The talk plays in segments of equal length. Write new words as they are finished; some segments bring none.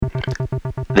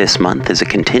This month is a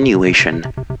continuation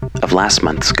of last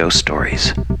month's ghost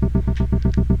stories.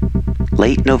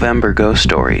 Late November ghost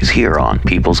stories here on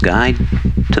People's Guide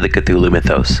to the Cthulhu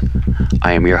Mythos.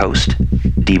 I am your host,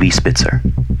 DB Spitzer.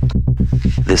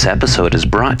 This episode is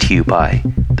brought to you by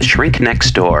The Shrink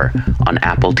Next Door on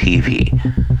Apple TV,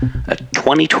 a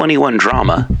 2021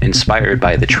 drama inspired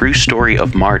by the true story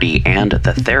of Marty and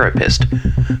the therapist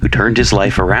who turned his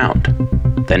life around,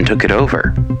 then took it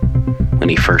over. When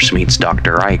he first meets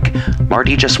Dr. Ike,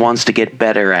 Marty just wants to get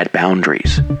better at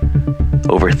boundaries.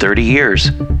 Over 30 years,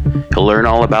 he'll learn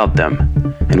all about them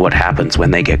and what happens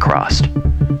when they get crossed.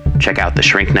 Check out The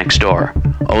Shrink Next Door,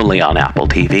 only on Apple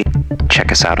TV.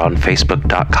 Check us out on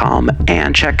Facebook.com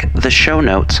and check the show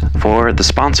notes for the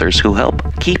sponsors who help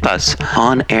keep us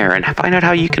on air and find out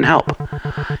how you can help.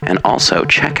 And also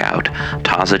check out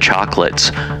Taza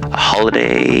Chocolate's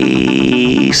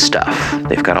holiday stuff.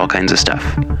 They've got all kinds of stuff.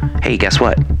 Hey, guess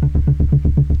what?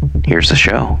 Here's the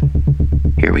show.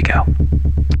 Here we go.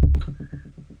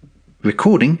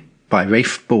 Recording by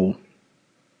Rafe Ball.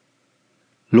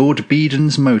 Lord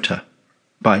Beeden's Motor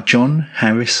by John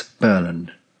Harris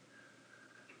Burland.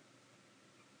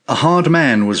 A hard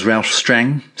man was Ralph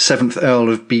Strang, 7th Earl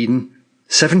of Beeden,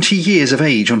 70 years of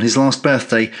age on his last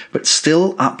birthday, but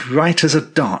still upright as a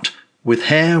dart, with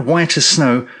hair white as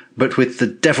snow, but with the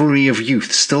devilry of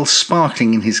youth still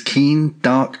sparkling in his keen,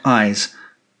 dark eyes.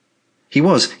 He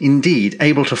was, indeed,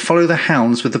 able to follow the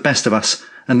hounds with the best of us,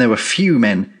 and there were few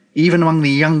men, even among the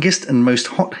youngest and most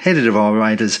hot-headed of our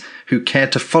riders, who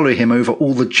cared to follow him over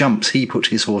all the jumps he put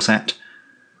his horse at.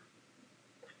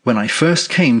 When I first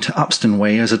came to Upston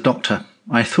Way as a doctor,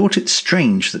 I thought it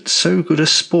strange that so good a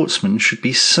sportsman should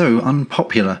be so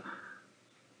unpopular.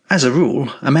 As a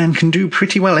rule, a man can do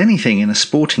pretty well anything in a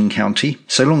sporting county,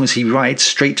 so long as he rides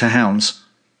straight to hounds.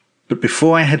 But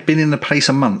before I had been in the place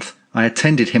a month, I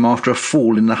attended him after a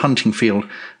fall in the hunting field,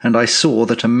 and I saw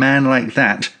that a man like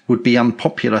that would be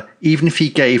unpopular even if he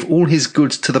gave all his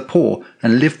goods to the poor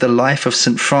and lived the life of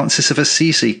St. Francis of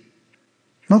Assisi.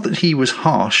 Not that he was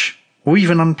harsh, or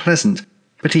even unpleasant,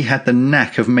 but he had the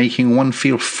knack of making one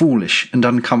feel foolish and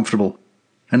uncomfortable,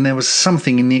 and there was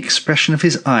something in the expression of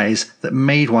his eyes that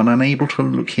made one unable to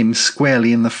look him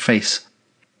squarely in the face.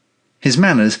 His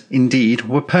manners, indeed,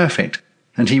 were perfect,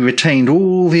 and he retained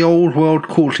all the old-world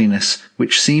courtliness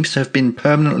which seems to have been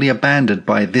permanently abandoned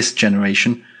by this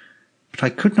generation, but I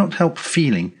could not help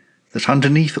feeling that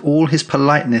underneath all his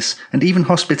politeness and even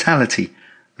hospitality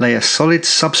lay a solid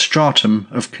substratum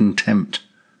of contempt.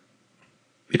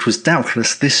 It was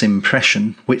doubtless this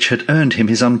impression which had earned him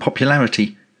his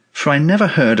unpopularity, for I never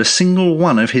heard a single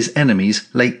one of his enemies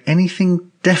lay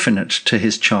anything definite to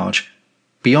his charge,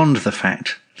 beyond the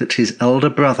fact that his elder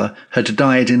brother had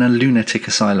died in a lunatic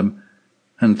asylum,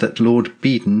 and that Lord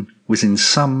Beeden was in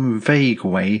some vague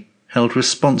way held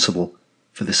responsible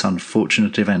for this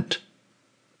unfortunate event.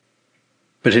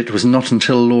 But it was not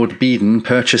until Lord Beeden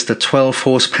purchased a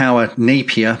 12-horsepower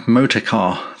Napier motor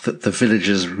car that the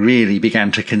villagers really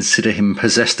began to consider him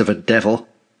possessed of a devil,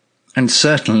 and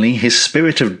certainly his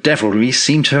spirit of devilry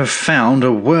seemed to have found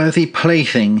a worthy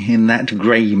plaything in that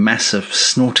grey mass of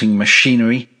snorting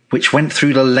machinery, which went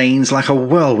through the lanes like a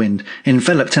whirlwind,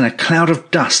 enveloped in a cloud of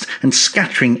dust, and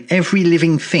scattering every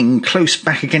living thing close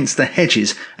back against the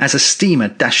hedges as a steamer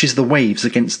dashes the waves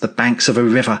against the banks of a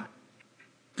river.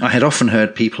 I had often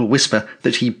heard people whisper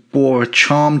that he bore a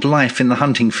charmed life in the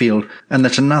hunting field, and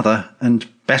that another and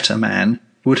better man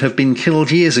would have been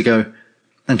killed years ago,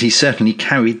 and he certainly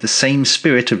carried the same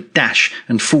spirit of dash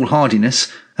and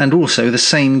foolhardiness, and also the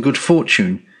same good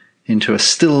fortune, into a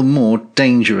still more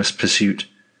dangerous pursuit.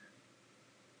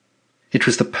 It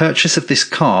was the purchase of this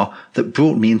car that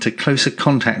brought me into closer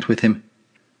contact with him.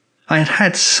 I had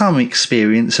had some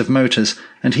experience of motors,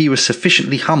 and he was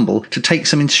sufficiently humble to take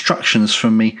some instructions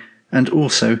from me, and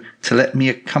also to let me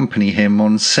accompany him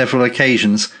on several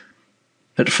occasions.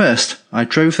 At first I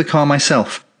drove the car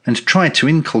myself, and tried to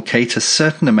inculcate a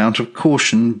certain amount of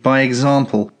caution by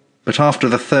example, but after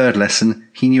the third lesson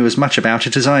he knew as much about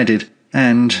it as I did,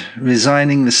 and,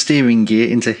 resigning the steering gear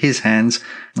into his hands,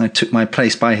 I took my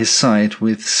place by his side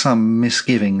with some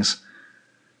misgivings.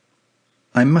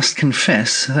 I must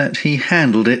confess that he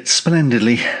handled it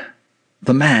splendidly.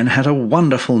 The man had a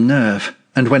wonderful nerve,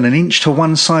 and when an inch to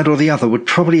one side or the other would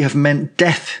probably have meant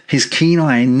death, his keen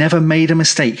eye never made a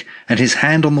mistake, and his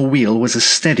hand on the wheel was as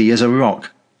steady as a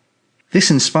rock.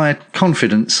 This inspired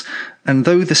confidence, and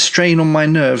though the strain on my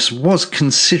nerves was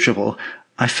considerable,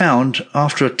 I found,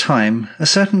 after a time, a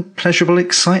certain pleasurable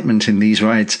excitement in these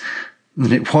rides.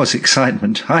 And it was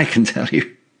excitement, I can tell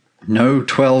you. No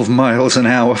 12 miles an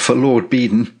hour for Lord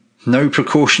Beeden. No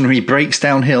precautionary breaks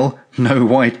downhill, no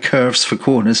wide curves for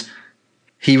corners.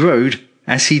 He rode,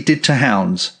 as he did to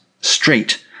hounds,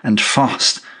 straight and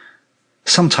fast.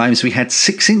 Sometimes we had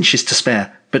 6 inches to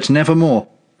spare, but never more,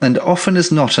 and often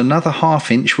as not another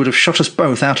half-inch would have shot us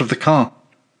both out of the car.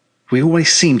 We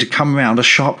always seemed to come round a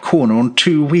sharp corner on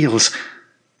 2 wheels.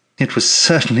 It was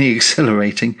certainly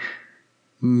exhilarating,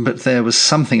 but there was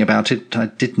something about it I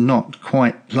did not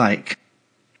quite like.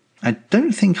 I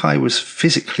don't think I was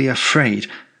physically afraid,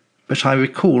 but I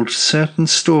recalled certain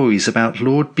stories about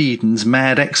Lord Beeden's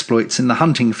mad exploits in the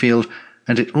hunting field,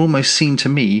 and it almost seemed to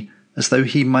me as though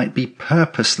he might be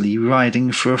purposely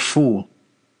riding for a fool.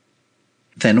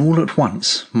 Then all at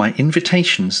once my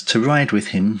invitations to ride with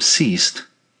him ceased.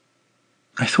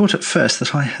 I thought at first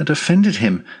that I had offended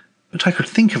him, but I could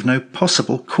think of no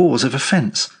possible cause of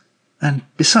offence. And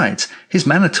besides, his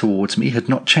manner towards me had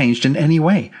not changed in any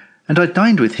way, and I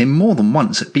dined with him more than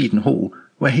once at Beeden Hall,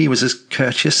 where he was as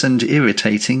courteous and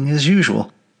irritating as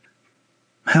usual.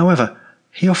 However,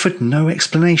 he offered no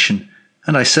explanation,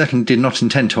 and I certainly did not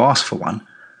intend to ask for one.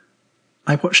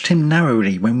 I watched him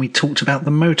narrowly when we talked about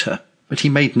the motor, but he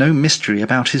made no mystery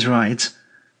about his rides.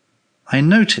 I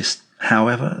noticed,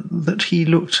 however, that he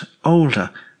looked older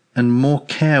and more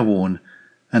careworn,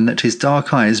 and that his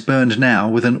dark eyes burned now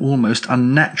with an almost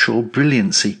unnatural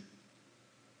brilliancy.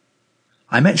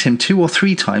 I met him 2 or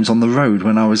 3 times on the road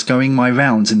when I was going my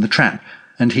rounds in the trap,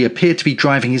 and he appeared to be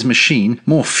driving his machine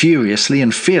more furiously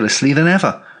and fearlessly than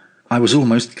ever. I was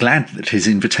almost glad that his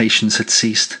invitations had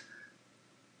ceased.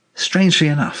 Strangely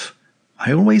enough,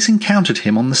 I always encountered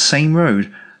him on the same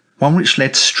road, one which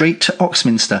led straight to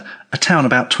Oxminster, a town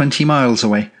about 20 miles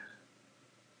away.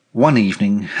 One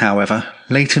evening, however,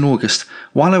 late in August,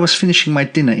 while I was finishing my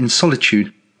dinner in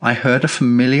solitude, I heard a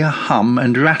familiar hum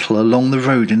and rattle along the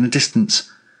road in the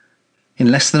distance.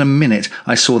 In less than a minute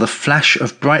I saw the flash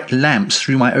of bright lamps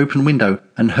through my open window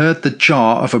and heard the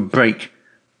jar of a brake.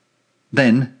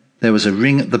 Then there was a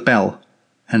ring at the bell,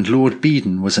 and Lord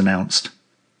Beeden was announced.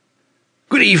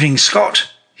 "Good evening,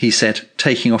 Scott," he said,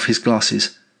 taking off his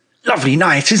glasses. "Lovely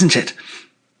night, isn't it?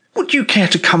 Would you care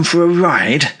to come for a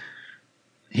ride?"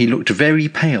 He looked very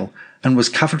pale, and was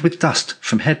covered with dust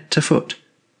from head to foot.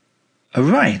 "A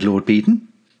ride, Lord Beeden?"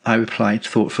 I replied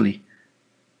thoughtfully.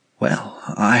 "Well,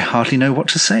 I hardly know what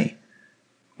to say.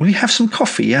 Will you have some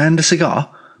coffee and a cigar?"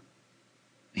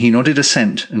 He nodded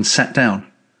assent and sat down.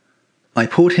 I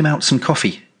poured him out some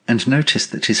coffee, and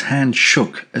noticed that his hand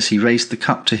shook as he raised the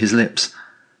cup to his lips,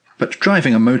 but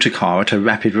driving a motor car at a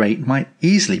rapid rate might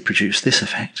easily produce this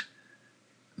effect.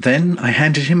 Then I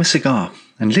handed him a cigar,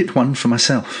 and lit one for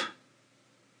myself.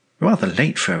 "Rather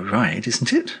late for a ride,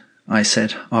 isn't it?" I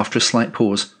said, after a slight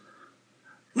pause.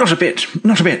 Not a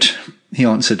bit, he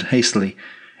answered hastily.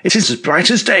 "It is as bright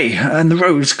as day, and the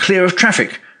road's clear of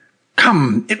traffic.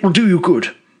 Come, it will do you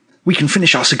good. We can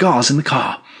finish our cigars in the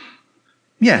car."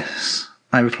 "Yes,"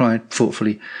 I replied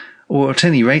thoughtfully, "or at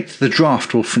any rate the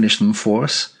draught will finish them for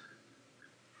us."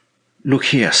 "Look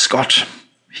here, Scott,"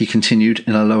 he continued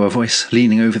in a lower voice,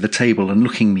 leaning over the table and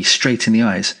looking me straight in the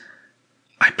eyes.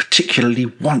 "I particularly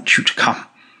want you to come.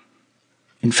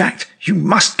 In fact, you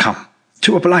must come,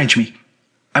 to oblige me.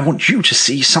 I want you to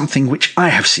see something which I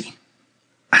have seen.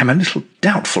 I am a little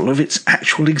doubtful of its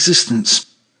actual existence."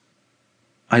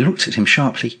 I looked at him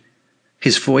sharply.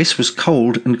 His voice was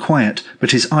cold and quiet,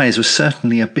 but his eyes were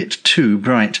certainly a bit too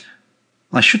bright.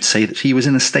 I should say that he was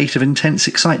in a state of intense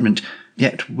excitement,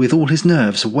 yet with all his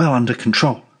nerves well under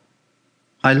control.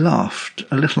 I laughed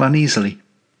a little uneasily.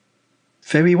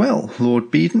 "Very well,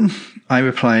 Lord Beeden," I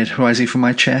replied, rising from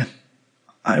my chair.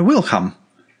 "I will come,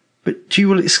 but you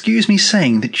will excuse me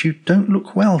saying that you don't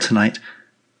look well tonight.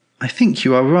 I think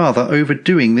you are rather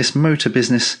overdoing this motor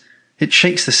business. It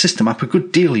shakes the system up a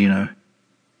good deal, you know."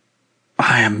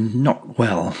 "I am not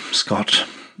well, Scott,"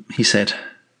 he said,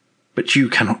 "but you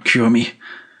cannot cure me."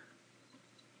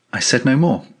 I said no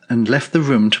more, and left the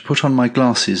room to put on my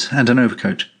glasses and an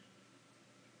overcoat.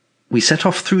 We set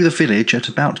off through the village at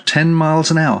about 10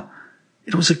 miles an hour.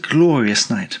 It was a glorious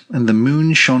night, and the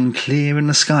moon shone clear in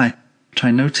the sky, but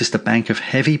I noticed a bank of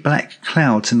heavy black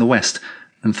clouds in the west,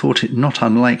 and thought it not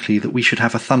unlikely that we should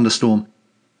have a thunderstorm.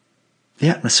 The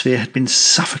atmosphere had been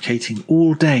suffocating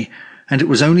all day, and it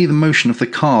was only the motion of the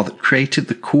car that created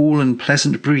the cool and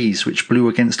pleasant breeze which blew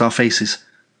against our faces.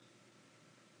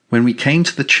 When we came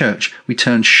to the church, we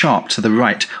turned sharp to the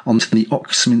right onto the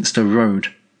Oxminster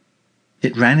Road.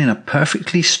 It ran in a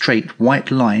perfectly straight white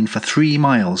line for 3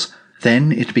 miles.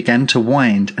 Then it began to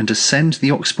wind and ascend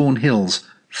the Oxbourne Hills,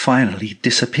 finally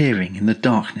disappearing in the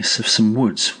darkness of some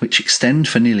woods which extend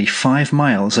for nearly 5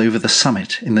 miles over the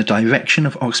summit in the direction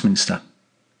of Oxminster.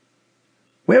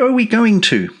 "Where are we going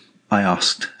to?" I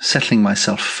asked, settling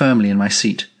myself firmly in my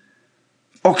seat.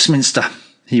 "Oxminster,"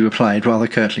 he replied rather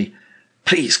curtly.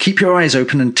 "Please keep your eyes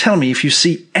open and tell me if you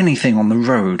see anything on the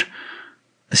road."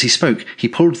 As he spoke, he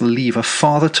pulled the lever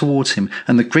farther towards him,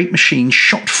 and the great machine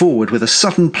shot forward with a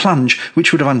sudden plunge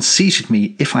which would have unseated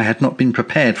me if I had not been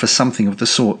prepared for something of the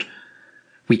sort.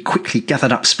 We quickly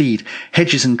gathered up speed.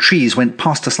 Hedges and trees went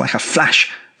past us like a flash.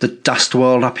 The dust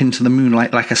whirled up into the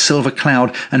moonlight like a silver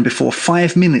cloud, and before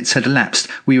 5 minutes had elapsed,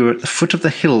 we were at the foot of the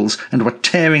hills and were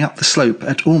tearing up the slope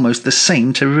at almost the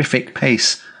same terrific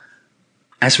pace.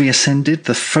 As we ascended,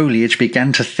 the foliage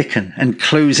began to thicken and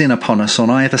close in upon us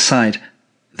on either side.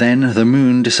 Then the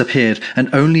moon disappeared, and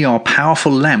only our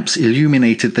powerful lamps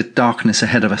illuminated the darkness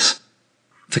ahead of us.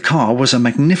 The car was a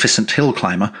magnificent hill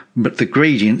climber, but the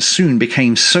gradient soon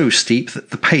became so steep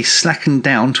that the pace slackened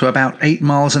down to about 8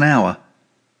 miles an hour.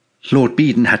 Lord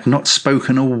Beedon had not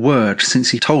spoken a word since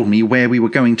he told me where we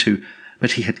were going to,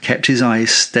 but he had kept his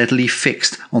eyes steadily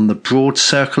fixed on the broad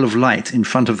circle of light in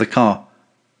front of the car.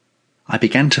 I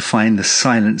began to find the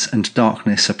silence and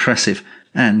darkness oppressive,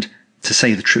 and, to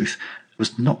say the truth,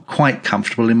 was not quite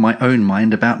comfortable in my own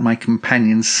mind about my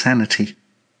companion's sanity.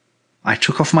 I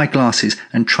took off my glasses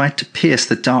and tried to pierce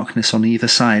the darkness on either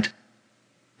side.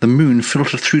 The moon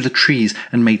filtered through the trees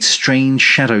and made strange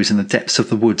shadows in the depths of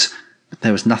the woods, but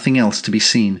there was nothing else to be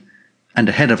seen, and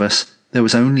ahead of us there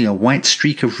was only a white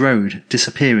streak of road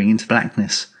disappearing into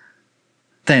blackness.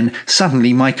 Then,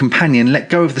 suddenly, my companion let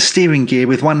go of the steering gear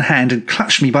with one hand and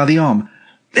clutched me by the arm.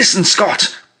 "Listen,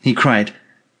 Scott!" he cried.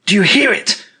 "Do you hear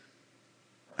it?"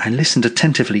 I listened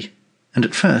attentively, and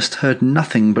at first heard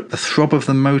nothing but the throb of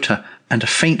the motor and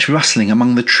a faint rustling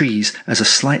among the trees as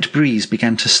a slight breeze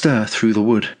began to stir through the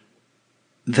wood.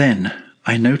 Then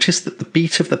I noticed that the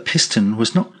beat of the piston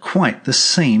was not quite the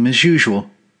same as usual.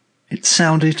 It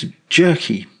sounded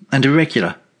jerky and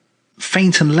irregular,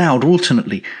 faint and loud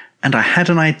alternately, and I had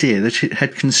an idea that it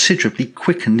had considerably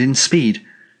quickened in speed.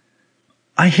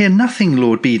 "I hear nothing,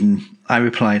 Lord Beedon," I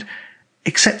replied,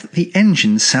 "except that the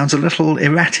engine sounds a little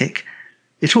erratic.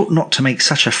 It ought not to make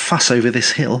such a fuss over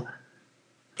this hill."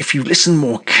 "If you listen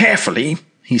more carefully,"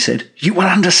 he said, "you will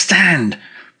understand.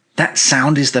 That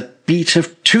sound is the beat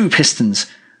of 2 pistons,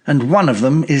 and one of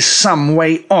them is some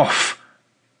way off."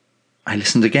 I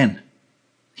listened again.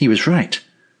 He was right.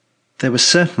 There was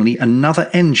certainly another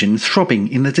engine throbbing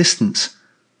in the distance.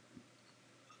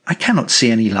 "I cannot see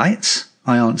any lights,"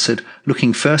 I answered,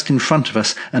 looking first in front of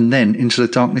us and then into the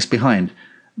darkness behind.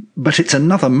 "But it's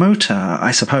another motor,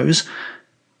 I suppose.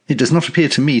 It does not appear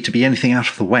to me to be anything out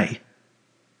of the way."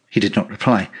 He did not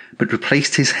reply, but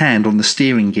replaced his hand on the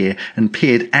steering gear and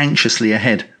peered anxiously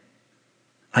ahead.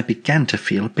 I began to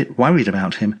feel a bit worried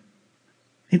about him.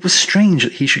 It was strange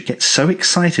that he should get so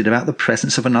excited about the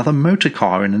presence of another motor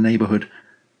car in the neighbourhood.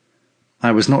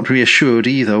 I was not reassured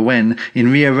either when,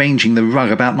 in rearranging the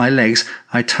rug about my legs,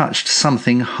 I touched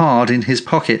something hard in his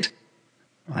pocket.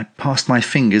 I passed my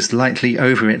fingers lightly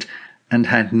over it, and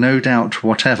had no doubt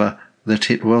whatever that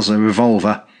it was a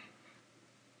revolver.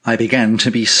 I began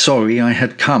to be sorry I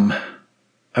had come.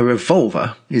 A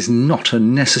revolver is not a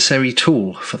necessary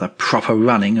tool for the proper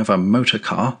running of a motor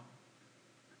car.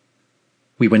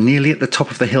 We were nearly at the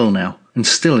top of the hill now, and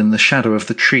still in the shadow of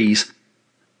the trees.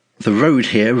 The road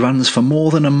here runs for more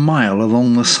than a mile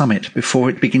along the summit before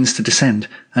it begins to descend,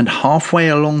 and halfway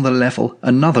along the level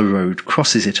another road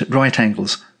crosses it at right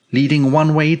angles, leading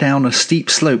one way down a steep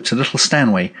slope to Little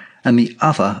Stanway, and the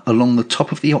other along the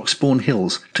top of the Oxbourne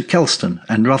Hills to Kelston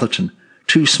and Rotherton,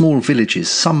 2 small villages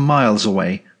some miles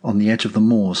away on the edge of the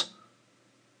moors.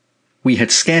 We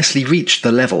had scarcely reached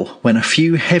the level when a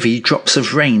few heavy drops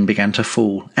of rain began to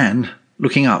fall, and,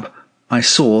 looking up, I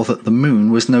saw that the moon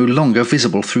was no longer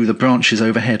visible through the branches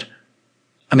overhead.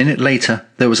 A minute later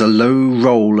there was a low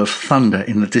roll of thunder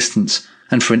in the distance,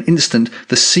 and for an instant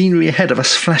the scenery ahead of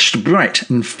us flashed bright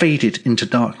and faded into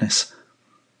darkness.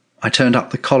 I turned up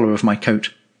the collar of my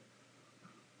coat.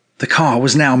 The car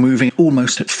was now moving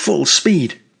almost at full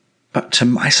speed, but to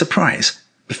my surprise,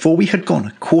 before we had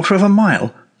gone 1/4 of a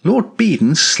mile, Lord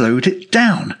Beedon slowed it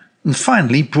down, and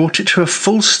finally brought it to a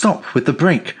full stop with the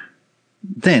brake.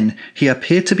 Then he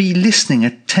appeared to be listening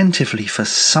attentively for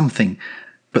something,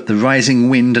 but the rising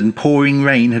wind and pouring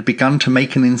rain had begun to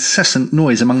make an incessant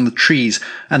noise among the trees,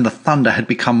 and the thunder had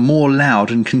become more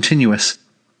loud and continuous.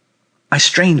 I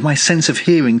strained my sense of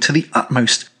hearing to the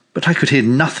utmost, but I could hear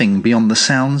nothing beyond the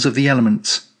sounds of the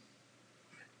elements.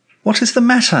 "What is the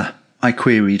matter?" I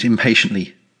queried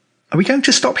impatiently. "Are we going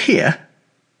to stop here?"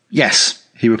 "Yes,"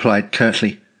 he replied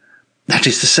curtly. "That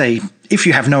is to say, if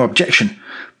you have no objection.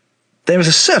 There is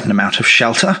a certain amount of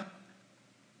shelter."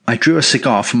 I drew a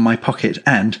cigar from my pocket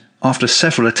and, after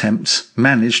several attempts,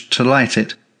 managed to light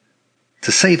it.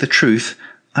 To say the truth,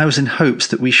 I was in hopes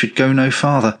that we should go no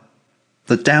farther.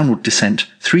 The downward descent,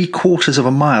 3/4 of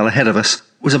a mile ahead of us,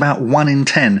 was about 1 in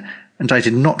 10, and I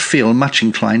did not feel much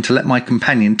inclined to let my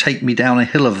companion take me down a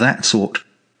hill of that sort.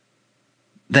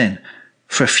 Then,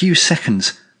 for a few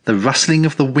seconds, the rustling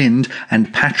of the wind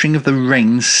and pattering of the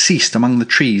rain ceased among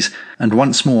the trees, and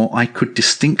once more I could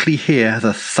distinctly hear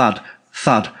the thud,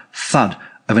 thud, thud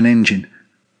of an engine.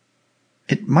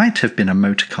 It might have been a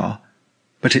motor car,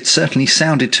 but it certainly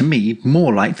sounded to me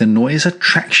more like the noise a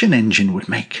traction engine would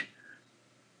make.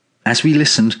 As we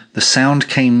listened, the sound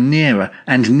came nearer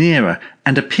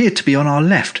and appeared to be on our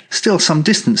left, still some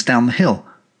distance down the hill.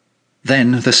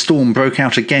 Then the storm broke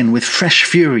out again with fresh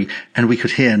fury, and we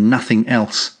could hear nothing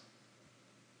else.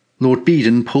 Lord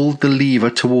Beedon pulled the lever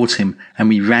towards him, and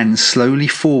we ran slowly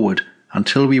forward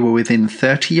until we were within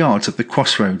 30 yards of the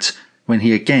crossroads, when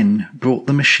he again brought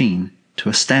the machine to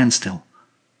a standstill.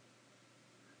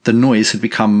 The noise had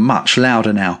become much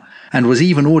louder now, and was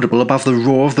even audible above the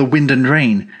roar of the wind and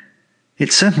rain.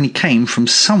 It certainly came from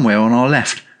somewhere on our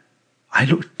left. I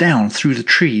looked down through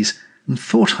the trees and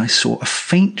thought I saw a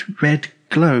faint red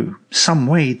glow some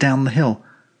way down the hill.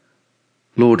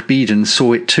 Lord Beedon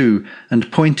saw it too,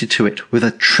 and pointed to it with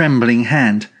a trembling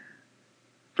hand.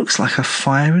 "Looks like a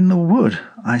fire in the wood,"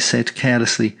 I said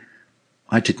carelessly.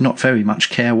 I did not very much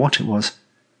care what it was.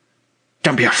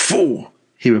 "Don't be a fool,"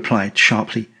 he replied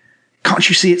sharply. "Can't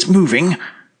you see it's moving?"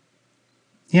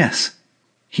 Yes,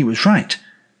 he was right.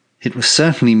 It was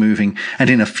certainly moving, and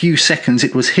in a few seconds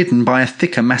it was hidden by a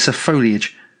thicker mass of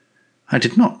foliage. I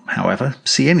did not, however,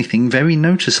 see anything very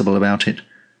noticeable about it.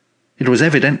 It was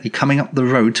evidently coming up the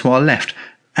road to our left,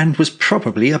 and was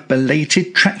probably a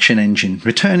belated traction engine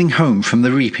returning home from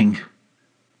the reaping.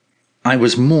 I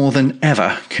was more than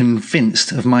ever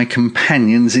convinced of my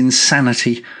companion's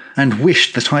insanity, and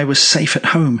wished that I was safe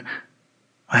at home.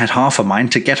 I had half a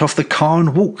mind to get off the car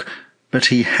and walk, but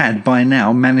he had by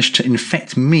now managed to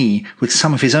infect me with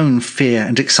some of his own fear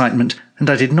and excitement, and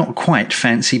I did not quite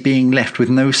fancy being left with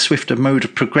no swifter mode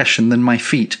of progression than my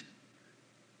feet.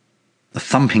 The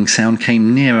thumping sound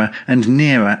came nearer and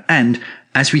nearer, and,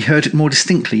 as we heard it more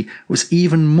distinctly, was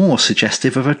even more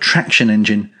suggestive of a traction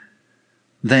engine.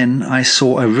 Then I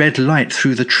saw a red light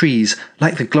through the trees,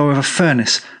 like the glow of a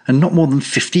furnace, and not more than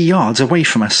 50 yards away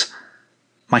from us.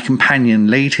 My companion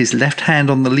laid his left hand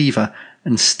on the lever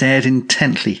and stared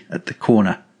intently at the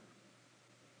corner.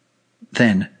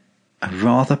 Then a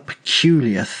rather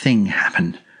peculiar thing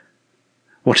happened.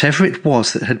 Whatever it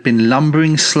was that had been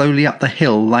lumbering slowly up the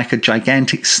hill like a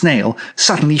gigantic snail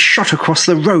suddenly shot across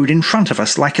the road in front of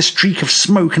us like a streak of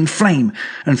smoke and flame,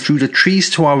 and through the trees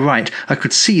to our right I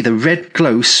could see the red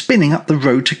glow spinning up the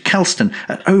road to Kelston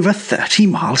at over 30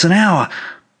 miles an hour.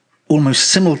 Almost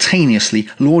simultaneously,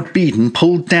 Lord Beedon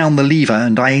pulled down the lever,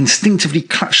 and I instinctively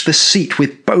clutched the seat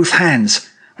with both hands.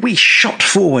 We shot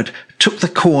forward, took the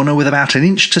corner with about an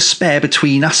inch to spare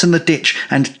between us and the ditch,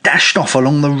 and dashed off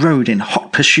along the road in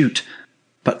hot pursuit.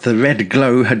 But the red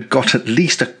glow had got at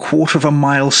least 1/4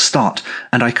 mile start,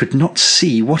 and I could not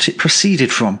see what it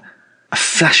proceeded from. A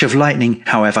flash of lightning,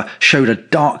 however, showed a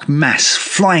dark mass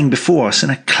flying before us in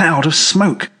a cloud of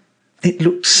smoke. It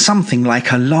looked something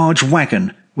like a large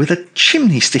wagon, with a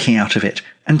chimney sticking out of it,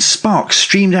 and sparks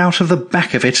streamed out of the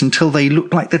back of it until they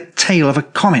looked like the tail of a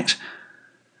comet.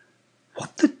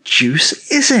 "What the deuce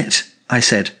is it?" I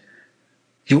said.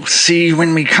 "You'll see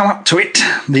when we come up to it,"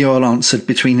 the Earl answered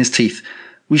between his teeth.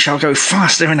 "We shall go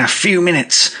faster in a few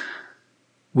minutes."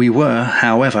 We were,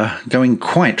 however, going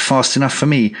quite fast enough for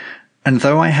me, and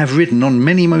though I have ridden on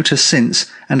many motors since,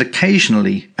 and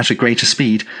occasionally at a greater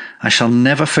speed, I shall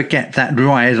never forget that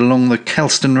ride along the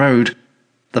Kelston Road.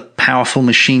 The powerful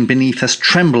machine beneath us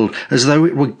trembled as though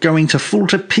it were going to fall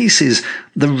to pieces.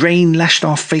 The rain lashed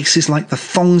our faces like the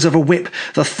thongs of a whip.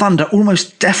 The thunder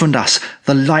almost deafened us.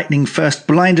 The lightning first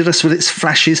blinded us with its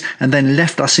flashes, and then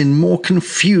left us in more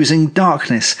confusing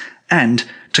darkness. And,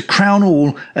 to crown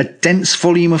all, a dense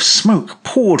volume of smoke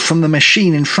poured from the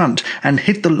machine in front and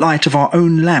hid the light of our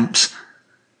own lamps.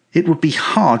 It would be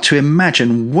hard to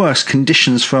imagine worse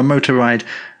conditions for a motor ride,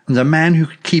 and a man who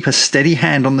could keep a steady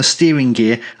hand on the steering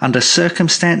gear under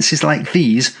circumstances like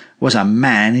these was a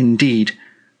man indeed.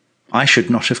 I should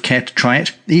not have cared to try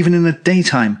it, even in the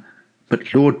daytime,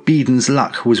 but Lord Beedon's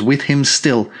luck was with him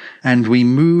still, and we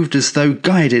moved as though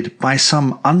guided by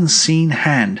some unseen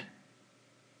hand.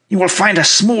 "You will find a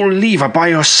small lever by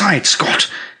your side, Scott,"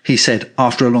 he said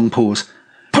after a long pause.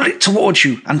 "Pull it towards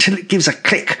you until it gives a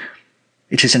click.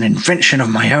 It is an invention of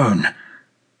my own."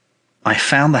 I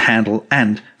found the handle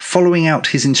and, following out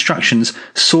his instructions,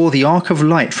 saw the arc of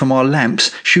light from our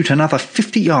lamps shoot another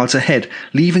 50 yards ahead,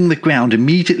 leaving the ground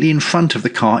immediately in front of the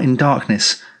car in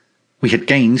darkness. We had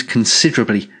gained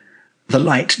considerably. The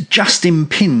light just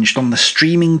impinged on the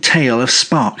streaming tail of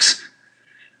sparks.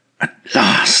 "At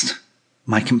last,"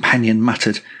 my companion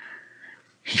muttered.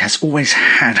 "He has always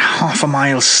had half a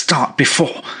mile's start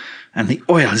before, and the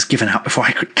oil has given out before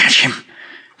I could catch him.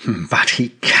 But he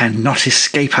cannot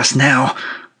escape us now."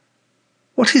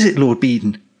 "What is it, Lord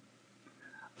Beedon?"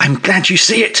 "I'm glad you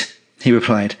see it," he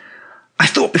replied. "I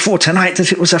thought before tonight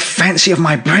that it was a fancy of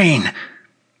my brain."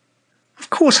 "Of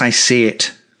course I see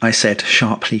it," I said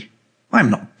sharply. "I'm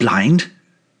not blind.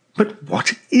 But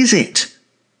what is it?"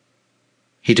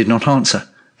 He did not answer,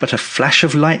 but a flash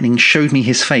of lightning showed me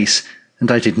his face, and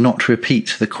I did not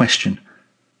repeat the question.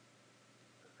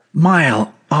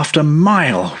 Mile after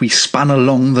mile we spun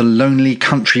along the lonely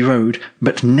country road,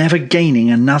 but never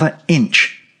gaining another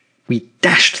inch. We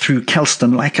dashed through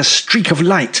Kelston like a streak of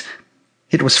light.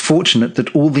 It was fortunate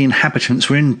that all the inhabitants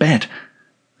were in bed.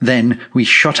 Then we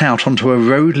shot out onto a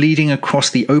road leading across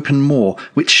the open moor,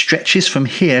 which stretches from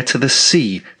here to the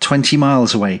sea 20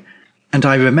 miles away, and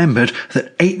I remembered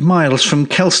that 8 miles from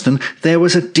Kelston there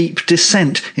was a deep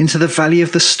descent into the valley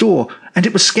of the Store, and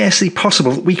it was scarcely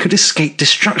possible that we could escape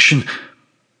destruction.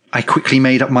 I quickly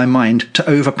made up my mind to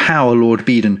overpower Lord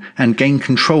Beedon and gain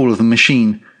control of the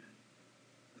machine.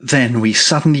 Then we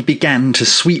suddenly began to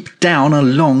sweep down a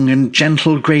long and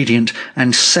gentle gradient,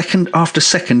 and second after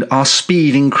second our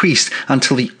speed increased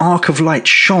until the arc of light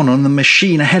shone on the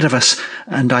machine ahead of us,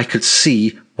 and I could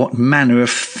see what manner of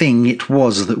thing it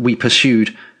was that we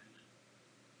pursued.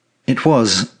 It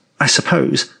was, I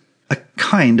suppose, a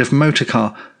kind of motor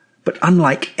car, but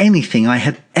unlike anything I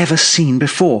had ever seen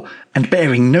before, and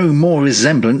bearing no more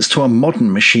resemblance to a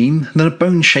modern machine than a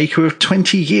bone shaker of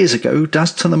 20 years ago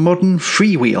does to the modern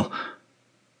freewheel.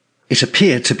 It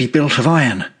appeared to be built of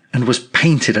iron, and was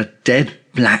painted a dead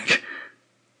black.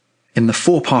 In the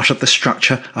forepart of the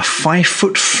structure, a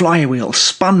 5-foot flywheel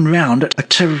spun round at a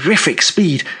terrific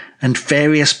speed, and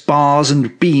various bars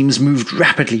and beams moved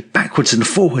rapidly backwards and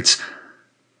forwards.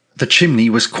 The chimney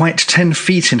was quite 10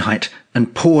 feet in height,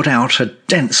 and poured out a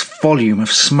dense volume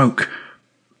of smoke.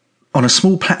 On a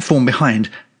small platform behind,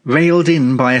 railed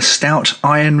in by a stout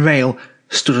iron rail,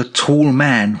 stood a tall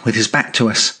man with his back to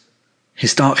us.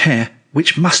 His dark hair,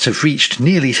 which must have reached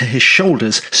nearly to his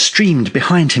shoulders, streamed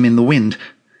behind him in the wind.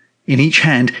 In each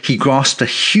hand he grasped a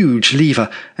huge lever,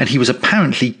 and he was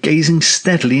apparently gazing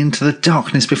steadily into the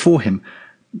darkness before him,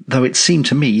 though it seemed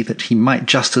to me that he might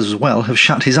just as well have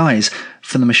shut his eyes,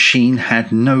 for the machine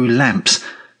had no lamps,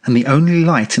 and the only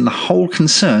light in the whole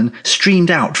concern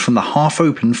streamed out from the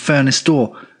half-open furnace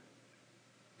door.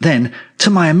 Then,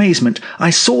 to my amazement, I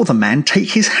saw the man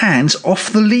take his hands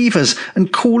off the levers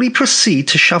and coolly proceed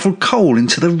to shovel coal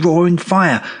into the roaring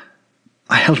fire.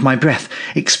 I held my breath,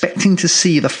 expecting to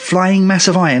see the flying mass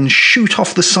of iron shoot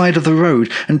off the side of the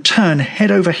road and turn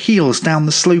head over heels down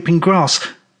the sloping grass.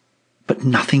 But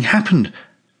nothing happened.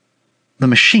 The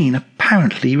machine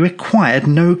apparently required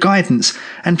no guidance,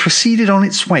 and proceeded on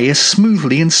its way as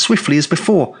smoothly and swiftly as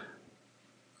before.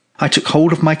 I took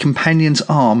hold of my companion's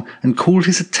arm and called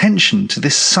his attention to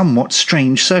this somewhat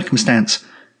strange circumstance.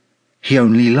 He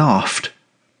only laughed.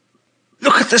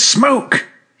 "Look at the smoke!"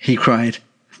 he cried.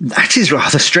 "That is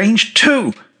rather strange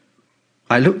too."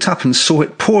 I looked up and saw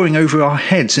it pouring over our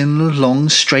heads in a long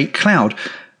straight cloud,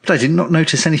 but I did not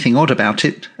notice anything odd about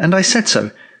it, and I said so.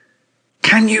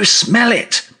 "Can you smell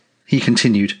it?" he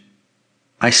continued.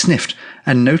 I sniffed,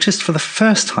 and noticed for the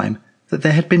first time that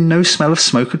there had been no smell of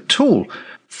smoke at all,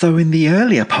 though in the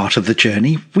earlier part of the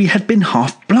journey we had been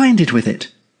half blinded with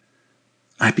it.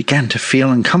 I began to feel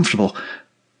uncomfortable.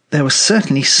 There was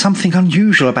certainly something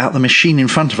unusual about the machine in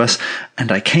front of us,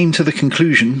 and I came to the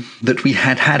conclusion that we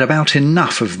had had about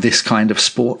enough of this kind of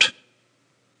sport.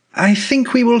 "I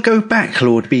think we will go back,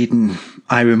 Lord Beedon,"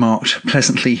 I remarked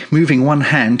pleasantly, moving one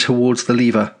hand towards the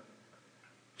lever.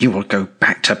 "You will go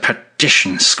back to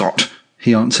perdition, Scott,"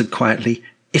 he answered quietly.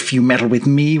 "If you meddle with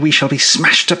me, we shall be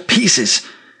smashed to pieces.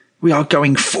 We are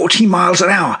going 40 miles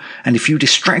an hour, and if you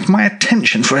distract my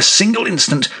attention for a single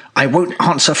instant, I won't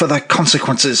answer for the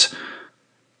consequences."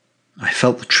 I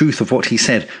felt the truth of what he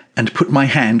said, and put my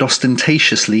hand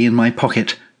ostentatiously in my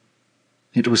pocket.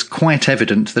 It was quite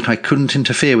evident that I couldn't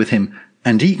interfere with him,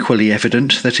 and equally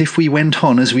evident that if we went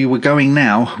on as we were going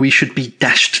now, we should be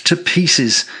dashed to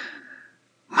pieces.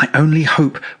 My only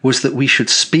hope was that we should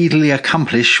speedily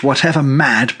accomplish whatever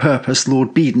mad purpose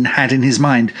Lord Beedon had in his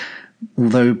mind,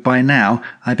 although by now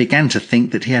I began to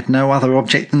think that he had no other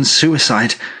object than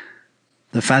suicide.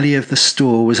 The valley of the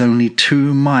store was only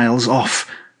 2 miles off.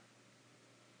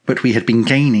 But we had been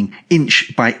gaining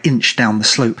inch by inch down the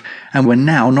slope, and were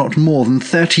now not more than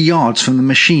 30 yards from the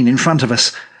machine in front of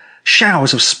us.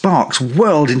 Showers of sparks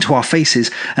whirled into our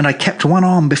faces, and I kept one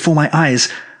arm before my eyes.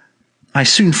 I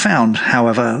soon found,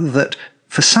 however, that,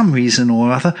 for some reason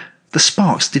or other, the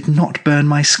sparks did not burn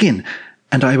my skin,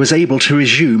 and I was able to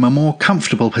resume a more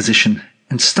comfortable position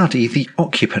and study the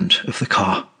occupant of the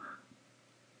car.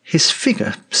 His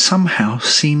figure somehow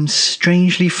seemed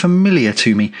strangely familiar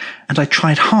to me, and I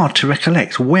tried hard to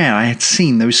recollect where I had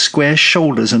seen those square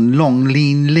shoulders and long,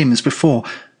 lean limbs before.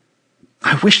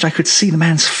 I wished I could see the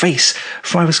man's face,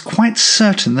 for I was quite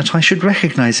certain that I should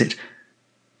recognize it.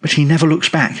 But he never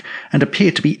looked back, and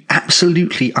appeared to be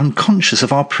absolutely unconscious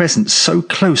of our presence so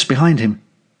close behind him.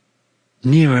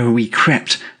 Nearer we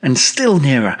crept, and still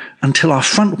nearer, until our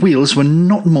front wheels were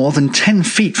not more than 10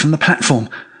 feet from the platform.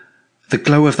 The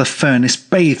glow of the furnace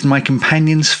bathed my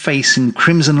companion's face in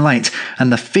crimson light, and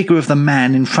the figure of the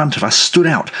man in front of us stood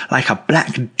out like a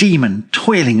black demon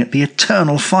toiling at the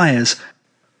eternal fires.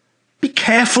 "Be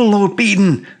careful, Lord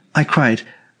Beedon," I cried.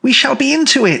 "We shall be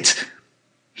into it."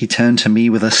 He turned to me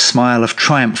with a smile of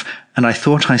triumph, and I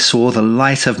thought I saw the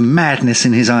light of madness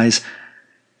in his eyes.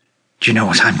 "Do you know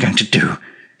what I'm going to do?"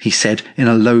 he said in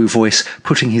a low voice,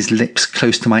 putting his lips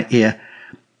close to my ear.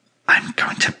 "I'm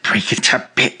going to break it to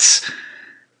bits.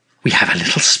 We have a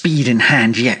little speed in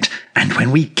hand yet, and when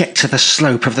we get to the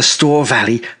slope of the Store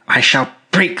Valley, I shall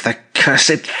break the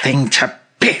cursed thing to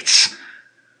bits."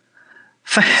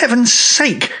 "For heaven's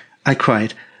sake," I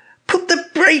cried, "put the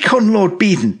brake on, Lord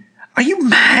Beedon. Are you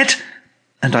mad?"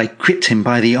 And I gripped him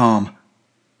by the arm.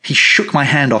 He shook my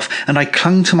hand off, and I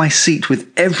clung to my seat with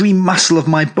every muscle of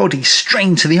my body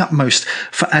strained to the utmost,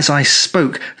 for as I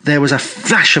spoke there was a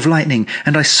flash of lightning,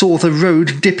 and I saw the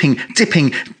road dipping,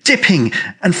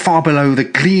 and far below the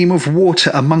gleam of water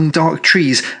among dark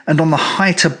trees, and on the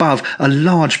height above a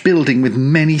large building with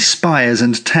many spires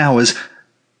and towers.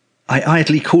 I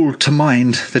idly called to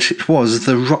mind that it was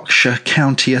the Rockshire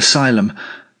County Asylum.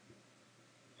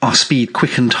 Our speed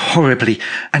quickened horribly,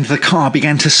 and the car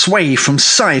began to sway from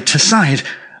side to side.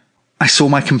 I saw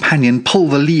my companion pull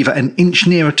the lever an inch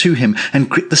nearer to him and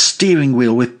grip the steering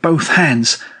wheel with both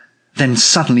hands. Then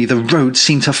suddenly the road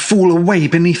seemed to fall away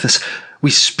beneath us.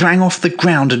 We sprang off the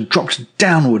ground and dropped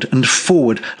downward and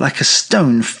forward like a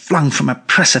stone flung from a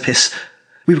precipice.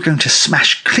 We were going to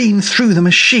smash clean through the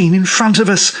machine in front of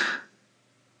us.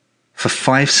 For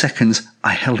 5 seconds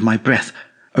I held my breath,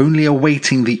 only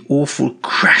awaiting the awful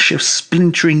crash of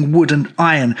splintering wood and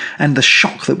iron and the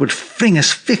shock that would fling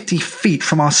us 50 feet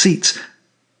from our seats.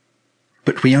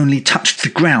 But we only touched the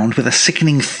ground with a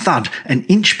sickening thud an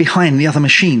inch behind the other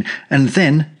machine, and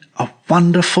then a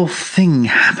wonderful thing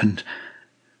happened.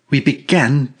 We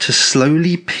began to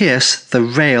slowly pierce the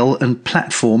rail and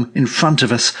platform in front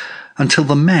of us until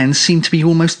the man seemed to be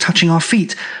almost touching our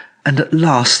feet, and at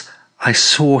last I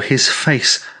saw his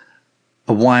face,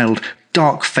 a wild,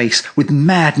 dark face with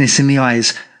madness in the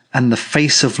eyes, and the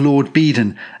face of Lord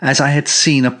Beedon, as I had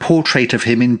seen a portrait of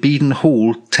him in Beedon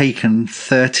Hall taken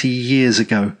 30 years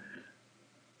ago.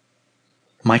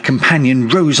 My companion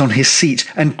rose on his seat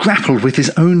and grappled with his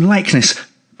own likeness,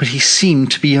 but he seemed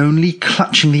to be only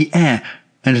clutching the air,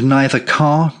 and neither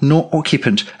car nor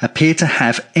occupant appeared to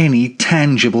have any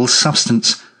tangible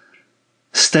substance.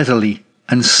 Steadily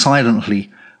and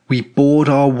silently we bored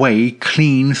our way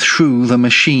clean through the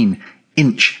machine,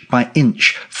 inch by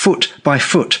inch, foot by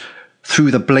foot, through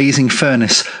the blazing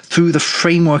furnace, through the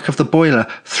framework of the boiler,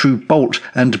 through bolt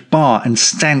and bar and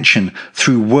stanchion,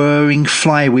 through whirring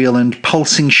flywheel and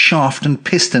pulsing shaft and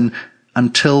piston,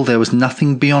 until there was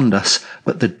nothing beyond us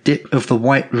but the dip of the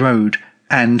white road,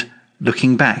 and,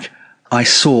 looking back, I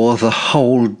saw the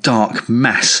whole dark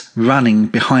mass running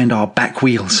behind our back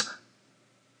wheels.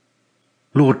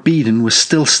 Lord Beedon was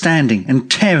still standing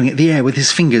and tearing at the air with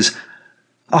his fingers.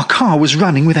 Our car was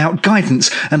running without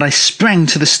guidance, and I sprang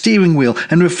to the steering wheel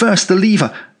and reversed the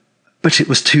lever. But it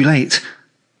was too late.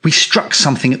 We struck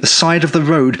something at the side of the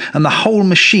road, and the whole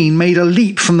machine made a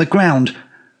leap from the ground.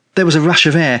 There was a rush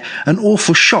of air, an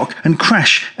awful shock and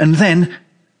crash, and then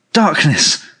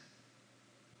darkness.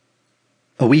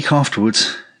 A week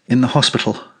afterwards, in the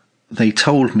hospital, they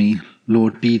told me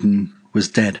Lord Beedon was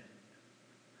dead.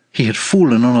 He had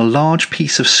fallen on a large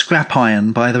piece of scrap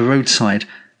iron by the roadside,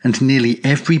 and nearly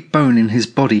every bone in his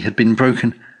body had been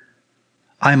broken.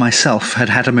 I myself had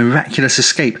had a miraculous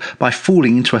escape by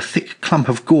falling into a thick clump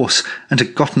of gorse, and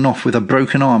had gotten off with a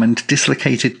broken arm and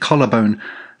dislocated collarbone,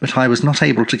 but I was not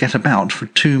able to get about for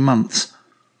 2 months.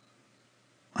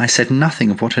 I said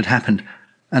nothing of what had happened,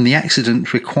 and the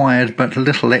accident required but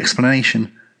little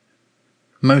explanation.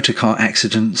 Motorcar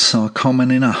accidents are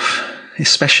common enough,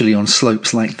 especially on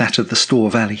slopes like that of the Store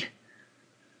Valley.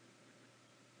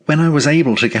 When I was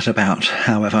able to get about,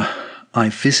 however, I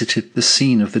visited the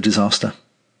scene of the disaster.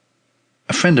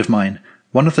 A friend of mine,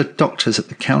 one of the doctors at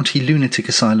the county lunatic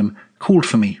asylum, called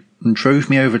for me and drove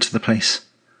me over to the place.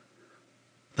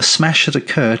 The smash had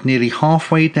occurred nearly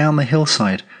halfway down the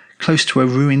hillside, close to a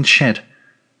ruined shed.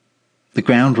 The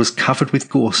ground was covered with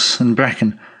gorse and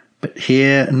bracken, but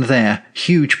here and there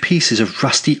huge pieces of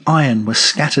rusty iron were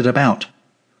scattered about.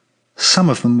 Some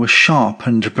of them were sharp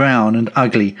and brown and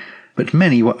ugly, but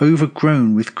many were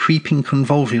overgrown with creeping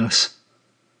convolvulus.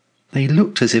 They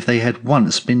looked as if they had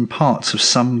once been parts of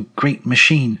some great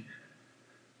machine.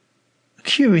 "A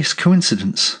curious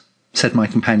coincidence," said my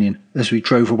companion as we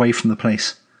drove away from the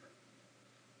place.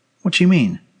 "What do you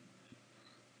mean?"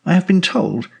 "I have been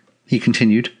told," he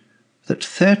continued, "that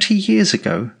 30 years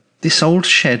ago this old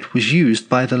shed was used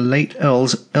by the late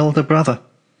Earl's elder brother.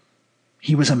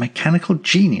 He was a mechanical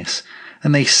genius,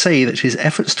 and they say that his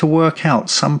efforts to work out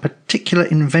some particular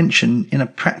invention in a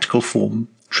practical form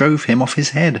drove him off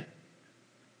his head.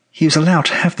 He was allowed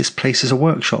to have this place as a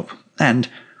workshop, and,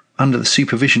 under the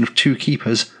supervision of 2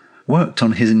 keepers, worked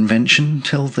on his invention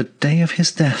till the day of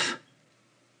his death.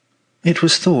 It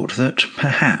was thought that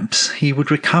perhaps he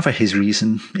would recover his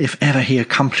reason if ever he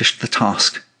accomplished the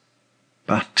task.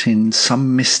 But in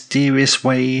some mysterious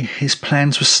way his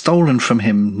plans were stolen from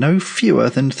him no fewer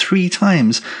than 3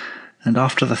 times, and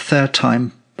after the 3rd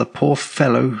time the poor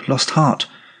fellow lost heart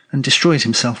and destroyed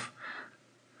himself.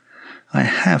 I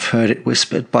have heard it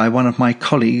whispered by one of my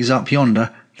colleagues up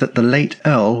yonder that the late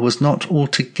Earl was not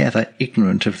altogether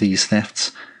ignorant of these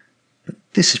thefts, but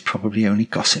this is probably only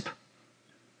gossip.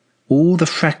 All the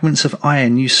fragments of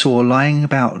iron you saw lying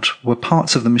about were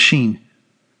parts of the machine.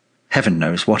 Heaven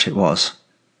knows what it was.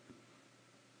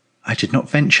 I did not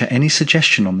venture any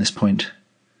suggestion on this point,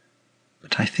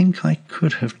 but I think I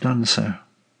could have done so.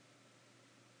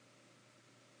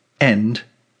 End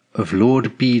of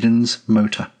Lord Beeden's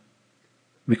Motor.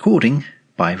 Recording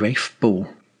by Rafe Ball.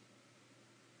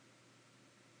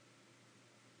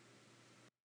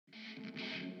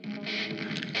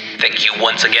 Thank you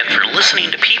once again for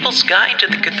listening to People's Guide to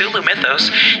the Cthulhu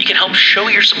Mythos. You can help show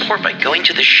your support by going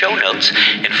to the show notes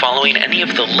and following any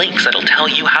of the links that'll tell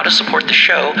you how to support the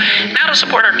show and how to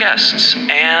support our guests.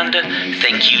 And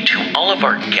thank you to all of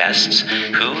our guests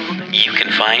who you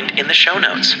can find in the show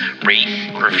notes. Rate,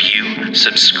 review,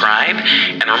 subscribe,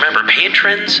 and remember,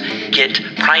 patrons get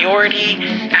priority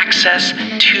access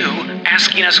to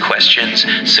asking us questions,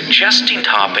 suggesting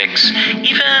topics,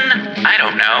 even,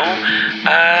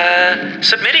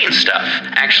 submitting stuff.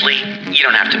 Actually, you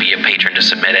don't have to be a patron to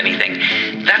submit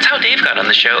anything. That's how Dave got on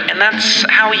the show, and that's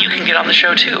how you can get on the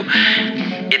show too.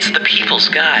 It's the People's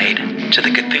Guide to the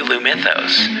Cthulhu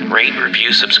Mythos. Rate,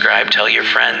 review, subscribe, tell your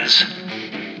friends.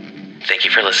 Thank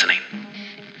you for listening.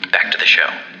 Back to the show.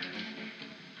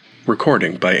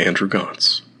 Recording by Andrew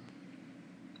Gauntz.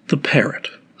 The Parrot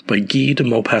by Guy de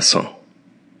Maupassant.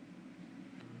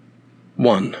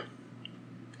 1.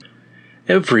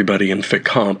 Everybody in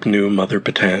Fécamp knew Mother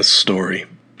Pétain's story.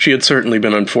 She had certainly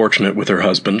been unfortunate with her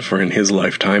husband, for in his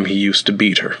lifetime he used to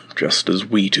beat her, just as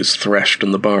wheat is threshed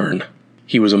in the barn.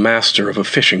 He was a master of a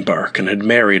fishing bark and had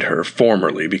married her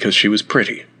formerly because she was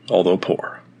pretty, although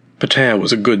poor. Pétain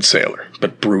was a good sailor,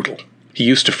 but brutal. He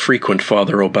used to frequent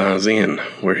Father Aubin's inn,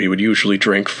 where he would usually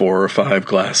drink 4 or 5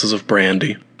 glasses of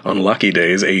brandy, on lucky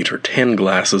days 8 or 10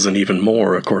 glasses and even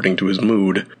more according to his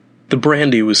mood. The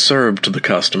brandy was served to the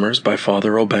customers by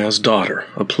Father Aubin's daughter,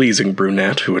 a pleasing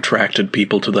brunette who attracted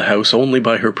people to the house only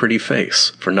by her pretty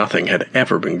face, for nothing had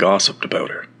ever been gossiped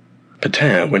about her.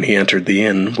 Pétain, when he entered the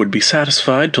inn, would be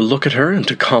satisfied to look at her and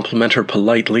to compliment her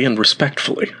politely and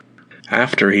respectfully.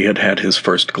 After he had had his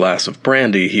first glass of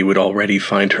brandy, he would already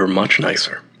find her much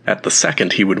nicer. At the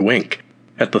second he would wink.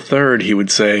 At the third he would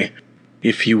say,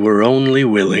 "If you were only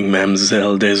willing,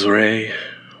 Mademoiselle Désirée,"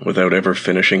 without ever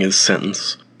finishing his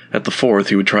sentence. At the fourth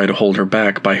he would try to hold her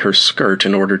back by her skirt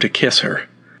in order to kiss her.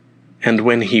 And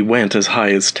when he went as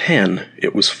high as 10,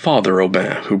 it was Father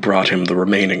Aubin who brought him the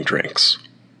remaining drinks.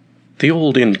 The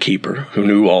old innkeeper, who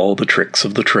knew all the tricks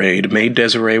of the trade, made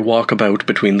Désirée walk about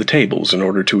between the tables in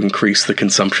order to increase the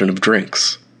consumption of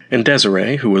drinks. And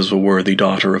Désirée, who was a worthy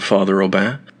daughter of Father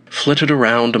Aubin, flitted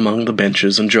around among the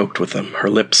benches and joked with them, her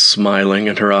lips smiling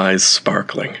and her eyes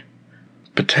sparkling.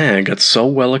 Pétain got so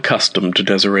well accustomed to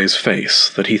Désirée's face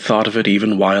that he thought of it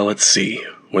even while at sea,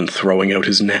 when throwing out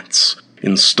his nets,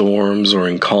 in storms or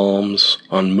in calms,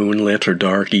 on moonlit or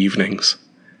dark evenings.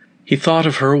 He thought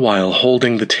of her while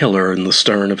holding the tiller in the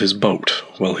stern of his boat,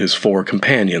 while his 4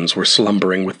 companions were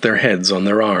slumbering with their heads on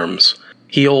their arms.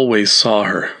 He always saw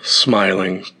her,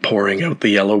 smiling, pouring out the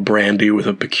yellow brandy with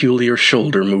a peculiar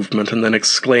shoulder movement, and then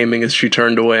exclaiming as she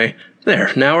turned away, "There,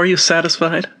 now are you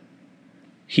satisfied?"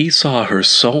 He saw her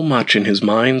so much in his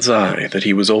mind's eye that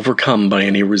he was overcome by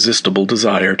an irresistible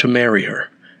desire to marry her,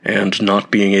 and,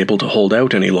 not being able to hold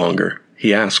out any longer,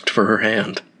 he asked for her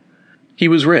hand. He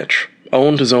was rich,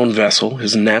 owned his own vessel,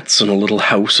 his nets, and a little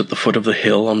house at the foot of the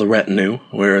hill on the retinue,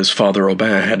 whereas Father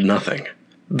Aubin had nothing.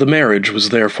 The marriage was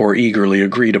therefore eagerly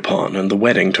agreed upon, and the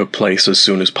wedding took place as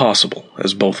soon as possible,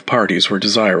 as both parties were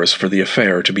desirous for the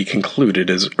affair to be concluded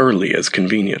as early as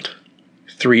convenient.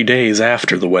 3 days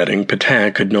after the wedding,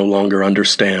 Pétain could no longer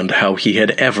understand how he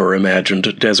had ever imagined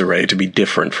Désirée to be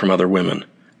different from other women.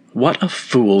 What a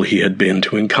fool he had been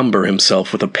to encumber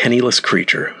himself with a penniless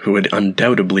creature who had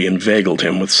undoubtedly inveigled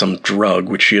him with some drug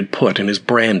which she had put in his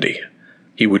brandy.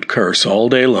 He would curse all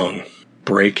day long,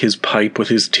 break his pipe with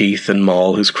his teeth, and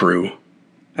maul his crew.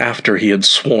 After he had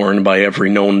sworn by every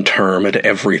known term at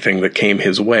everything that came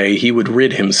his way, he would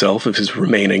rid himself of his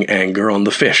remaining anger on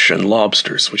the fish and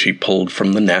lobsters which he pulled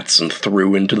from the nets and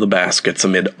threw into the baskets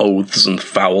amid oaths and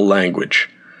foul language.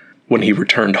 When he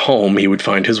returned home, he would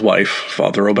find his wife,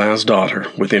 Father Aubin's daughter,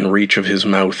 within reach of his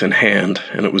mouth and hand,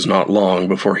 and it was not long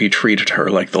before he treated her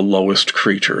like the lowest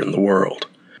creature in the world.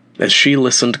 As she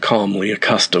listened calmly,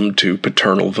 accustomed to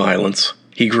paternal violence,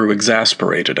 he grew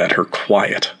exasperated at her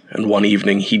quiet, and one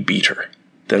evening he beat her.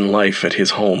 Then life at his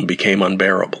home became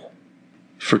unbearable.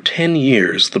 For 10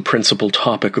 years, the principal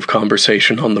topic of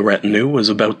conversation on the retinue was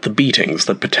about the beatings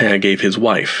that Pétain gave his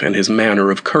wife and his manner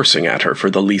of cursing at her for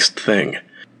the least thing.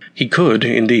 He could,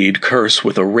 indeed, curse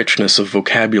with a richness of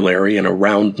vocabulary and a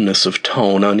roundness of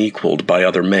tone unequalled by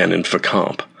other men in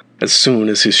Fécamp. As soon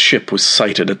as his ship was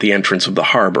sighted at the entrance of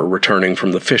the harbor returning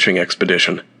from the fishing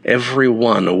expedition, every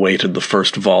one awaited the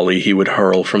first volley he would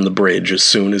hurl from the bridge as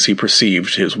soon as he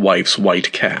perceived his wife's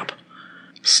white cap.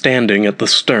 Standing at the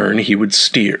stern, he would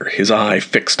steer, his eye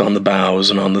fixed on the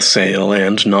bows and on the sail,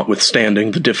 and,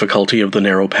 notwithstanding the difficulty of the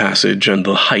narrow passage and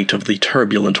the height of the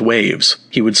turbulent waves,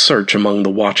 he would search among the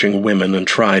watching women and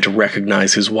try to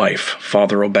recognize his wife,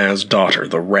 Father Aubin's daughter,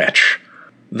 the wretch.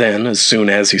 Then, as soon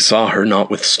as he saw her,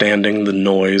 notwithstanding the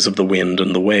noise of the wind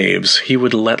and the waves, he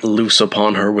would let loose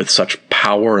upon her with such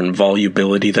power and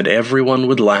volubility that everyone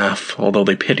would laugh, although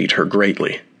they pitied her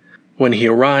greatly. When he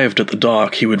arrived at the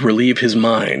dock, he would relieve his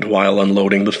mind while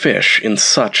unloading the fish in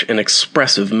such an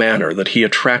expressive manner that he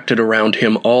attracted around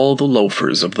him all the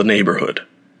loafers of the neighborhood.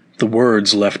 The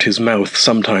words left his mouth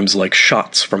sometimes like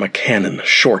shots from a cannon,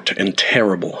 short and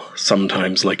terrible,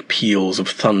 sometimes like peals of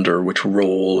thunder which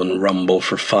roll and rumble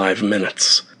for 5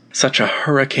 minutes. Such a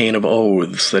hurricane of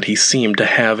oaths that he seemed to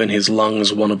have in his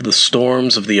lungs one of the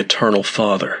storms of the Eternal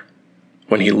Father.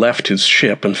 When he left his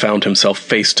ship and found himself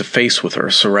face to face with her,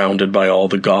 surrounded by all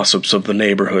the gossips of the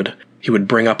neighborhood, he would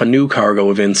bring up a new cargo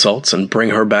of insults and bring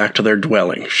her back to their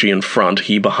dwelling, she in front,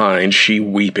 he behind, she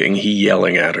weeping, he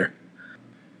yelling at her.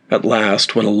 At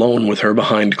last, when alone with her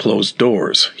behind closed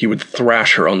doors, he would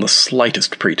thrash her on the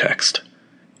slightest pretext.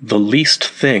 The least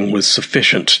thing was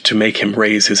sufficient to make him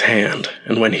raise his hand,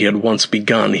 and when he had once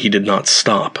begun he did not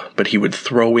stop, but he would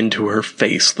throw into her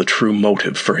face the true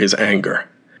motive for his anger.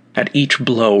 At each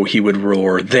blow he would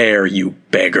roar, "There, you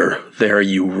beggar! There,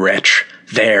 you wretch!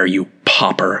 There, you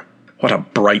pauper! What a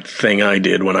bright thing I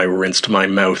did when I rinsed my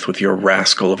mouth with your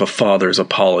rascal of a father's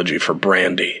apology for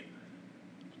brandy!"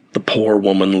 The poor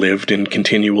woman lived in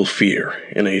continual fear,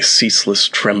 in a ceaseless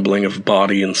trembling of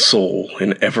body and soul,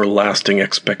 in everlasting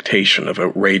expectation of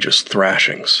outrageous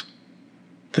thrashings.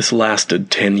 This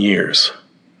lasted 10 years.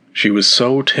 She was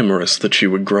so timorous that she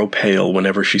would grow pale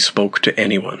whenever she spoke to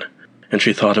anyone, and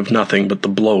she thought of nothing but the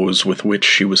blows with which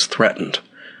she was threatened,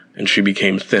 and she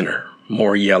became thinner,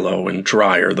 more yellow and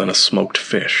drier than a smoked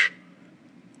fish.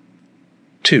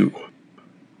 2.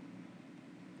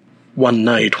 One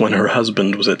night when her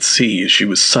husband was at sea, she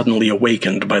was suddenly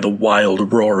awakened by the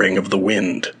wild roaring of the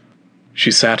wind.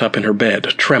 She sat up in her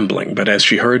bed, trembling, but as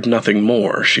she heard nothing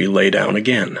more, she lay down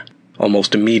again.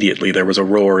 Almost immediately there was a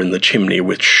roar in the chimney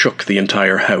which shook the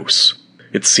entire house.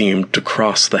 It seemed to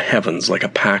cross the heavens like a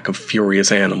pack of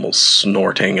furious animals,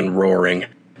 snorting and roaring.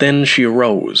 Then she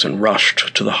arose and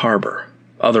rushed to the harbor.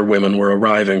 Other women were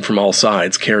arriving from all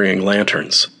sides carrying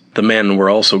lanterns. The men were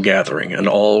also gathering, and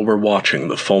all were watching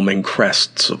the foaming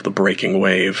crests of the breaking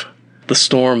wave. The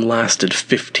storm lasted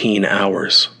 15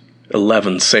 hours.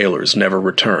 11 sailors never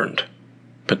returned.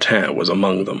 Pétain was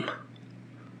among them.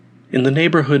 In the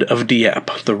neighborhood of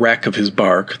Dieppe, the wreck of his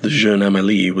bark, the Jeune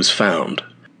Amélie, was found.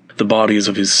 The bodies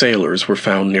of his sailors were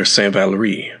found near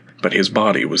Saint-Valery, but his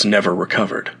body was never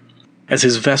recovered. As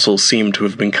his vessel seemed to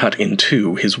have been cut in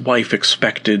two, his wife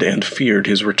expected and feared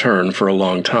his return for a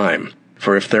long time,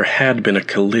 for if there had been a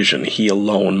collision, he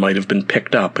alone might have been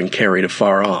picked up and carried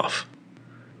afar off.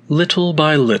 Little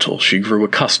by little she grew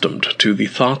accustomed to the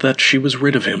thought that she was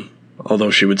rid of him,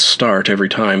 although she would start every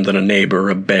time that a neighbor,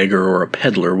 a beggar, or a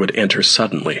peddler would enter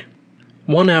suddenly.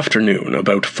 One afternoon,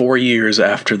 about 4 years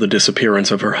after the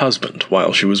disappearance of her husband,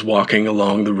 while she was walking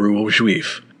along the Rue aux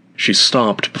Juifs, she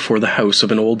stopped before the house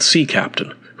of an old sea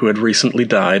captain who had recently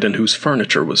died and whose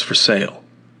furniture was for sale.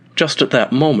 Just at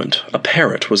that moment, a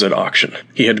parrot was at auction.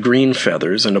 He had green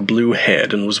feathers and a blue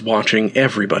head and was watching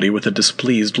everybody with a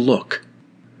displeased look.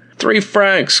 3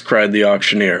 francs, cried the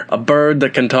auctioneer. A bird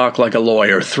that can talk like a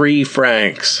lawyer, 3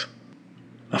 francs.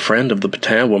 A friend of the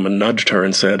Pétain woman nudged her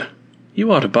and said,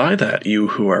 You ought to buy that, you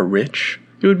who are rich.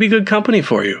 It would be good company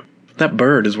for you. That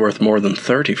bird is worth more than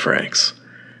 30 francs.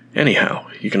 Anyhow,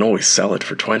 you can always sell it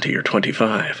for 20 or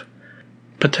 25.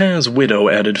 Pétain's widow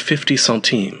added 50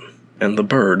 centimes, and the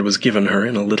bird was given her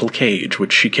in a little cage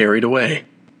which she carried away.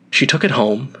 She took it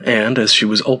home, and as she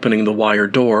was opening the wire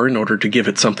door in order to give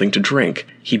it something to drink,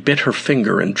 he bit her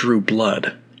finger and drew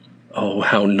blood. Oh,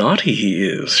 how naughty he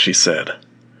is, she said.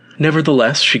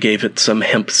 Nevertheless, she gave it some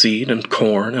hemp seed and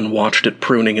corn and watched it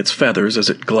pruning its feathers as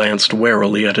it glanced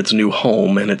warily at its new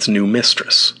home and its new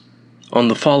mistress. On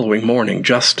the following morning,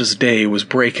 just as day was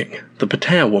breaking, the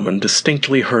Pétain woman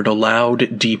distinctly heard a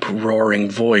loud, deep, roaring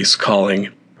voice calling,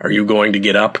 Are you going to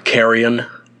get up, carrion?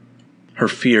 Her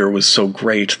fear was so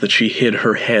great that she hid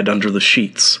her head under the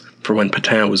sheets, for when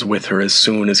Pétain was with her, as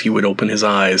soon as he would open his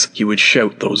eyes, he would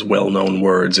shout those well-known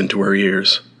words into her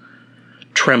ears.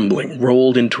 Trembling,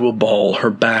 rolled into a ball, her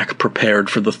back prepared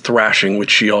for the thrashing which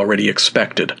she already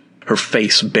expected, her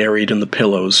face buried in the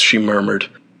pillows, she murmured,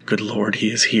 Good Lord,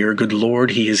 he is here, good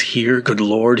Lord, he is here, good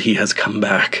Lord, he has come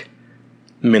back.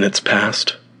 Minutes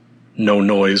passed. No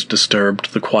noise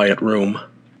disturbed the quiet room.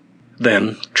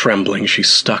 Then, trembling, she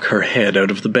stuck her head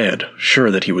out of the bed, sure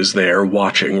that he was there,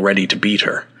 watching, ready to beat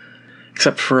her.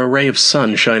 Except for a ray of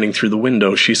sun shining through the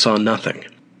window, she saw nothing,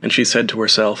 and she said to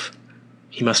herself,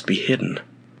 He must be hidden.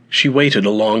 She waited a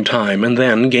long time, and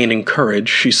then, gaining courage,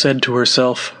 she said to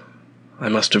herself, I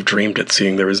must have dreamed it,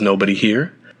 seeing there is nobody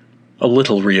here. A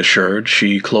little reassured,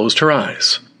 she closed her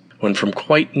eyes, when from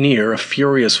quite near a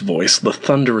furious voice, the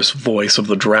thunderous voice of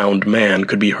the drowned man,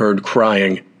 could be heard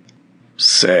crying,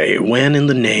 Say, when in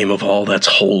the name of all that's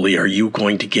holy are you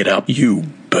going to get up, you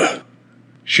b-?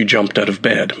 She jumped out of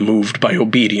bed, moved by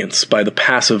obedience, by the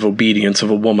passive obedience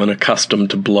of a woman accustomed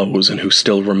to blows and who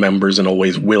still remembers and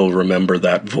always will remember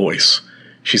that voice.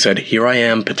 She said, Here I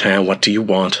am, Pétain, what do you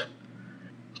want?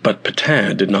 But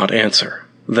Pétain did not answer.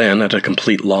 Then, at a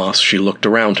complete loss, she looked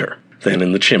around her, then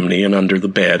in the chimney and under the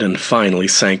bed, and finally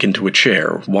sank into a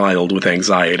chair, wild with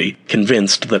anxiety,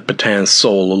 convinced that Pétain's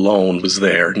soul alone was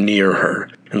there, near her,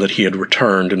 and that he had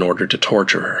returned in order to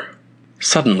torture her.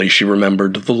 Suddenly she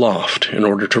remembered the loft, in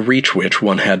order to reach which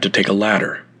one had to take a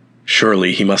ladder.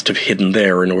 Surely he must have hidden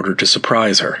there in order to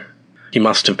surprise her. He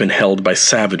must have been held by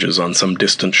savages on some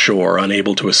distant shore,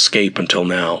 unable to escape until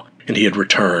now, and he had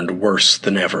returned worse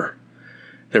than ever.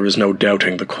 There was no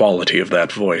doubting the quality of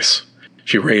that voice.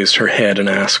 She raised her head and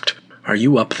asked, Are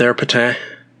you up there, Pétain?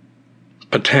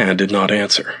 Pétain did not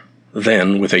answer.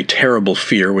 Then, with a terrible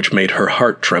fear which made her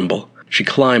heart tremble, she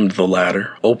climbed the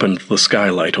ladder, opened the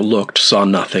skylight, looked, saw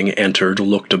nothing, entered,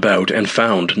 looked about, and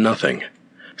found nothing.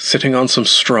 Sitting on some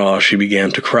straw, she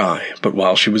began to cry, but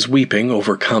while she was weeping,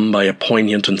 overcome by a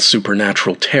poignant and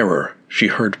supernatural terror, she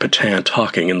heard Pétain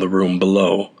talking in the room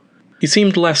below. He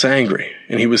seemed less angry,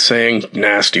 and he was saying,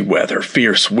 Nasty weather,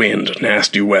 fierce wind,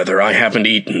 nasty weather, I haven't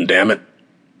eaten, damn it.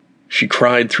 She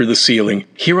cried through the ceiling,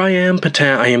 Here I am,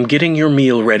 Pétain, I am getting your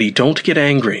meal ready, don't get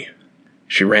angry.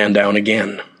 She ran down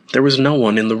again. There was no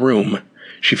one in the room.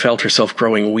 She felt herself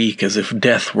growing weak as if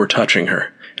death were touching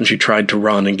her, and she tried to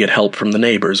run and get help from the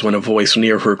neighbors when a voice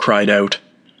near her cried out,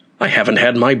 I haven't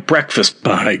had my breakfast,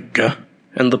 by G.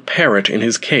 And the parrot in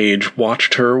his cage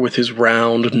watched her with his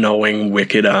round, knowing,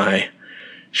 wicked eye.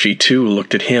 She too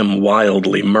looked at him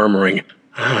wildly, murmuring,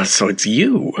 so it's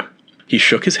you. He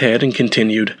shook his head and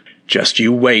continued, Just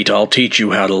you wait, I'll teach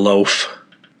you how to loaf.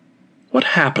 What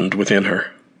happened within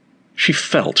her?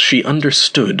 She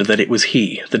understood that it was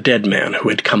he, the dead man, who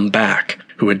had come back,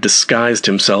 who had disguised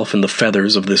himself in the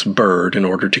feathers of this bird in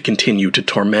order to continue to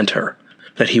torment her.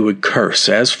 That he would curse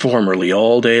as formerly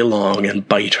all day long and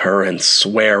bite her and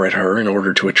swear at her in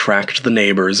order to attract the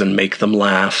neighbors and make them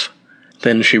laugh.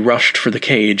 Then she rushed for the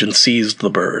cage and seized the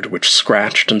bird, which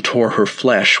scratched and tore her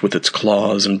flesh with its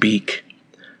claws and beak.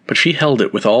 but she held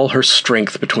it with all her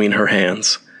strength between her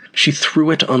hands. She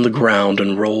threw it on the ground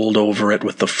and rolled over it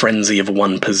with the frenzy of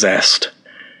one possessed.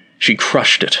 She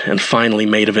crushed it and finally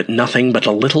made of it nothing but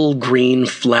a little green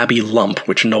flabby lump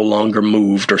which no longer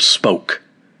moved or spoke.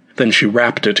 Then she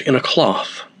wrapped it in a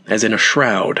cloth, as in a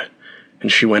shroud, and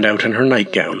she went out in her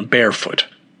nightgown, barefoot.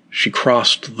 She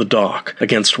crossed the dock,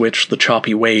 against which the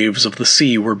choppy waves of the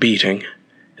sea were beating,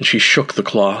 and she shook the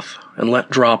cloth and let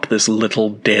drop this little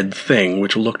dead thing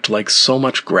which looked like so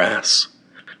much grass.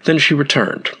 Then she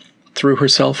returned, threw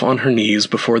herself on her knees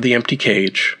before the empty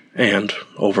cage, and,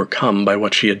 overcome by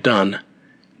what she had done,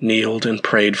 kneeled and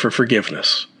prayed for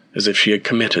forgiveness, as if she had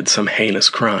committed some heinous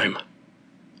crime.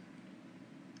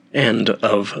 End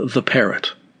of The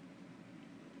Parrot.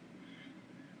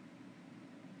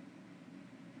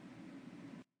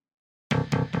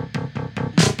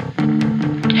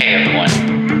 Hey everyone,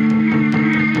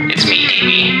 it's me,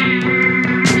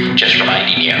 DB. Just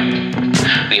reminding you,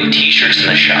 we have t-shirts in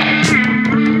the shop.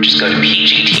 Just go to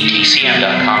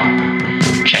pgttcm.com.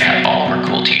 Check out all of our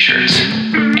cool t-shirts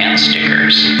and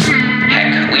stickers.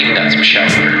 Heck, we even got some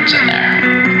shelf curtains in there.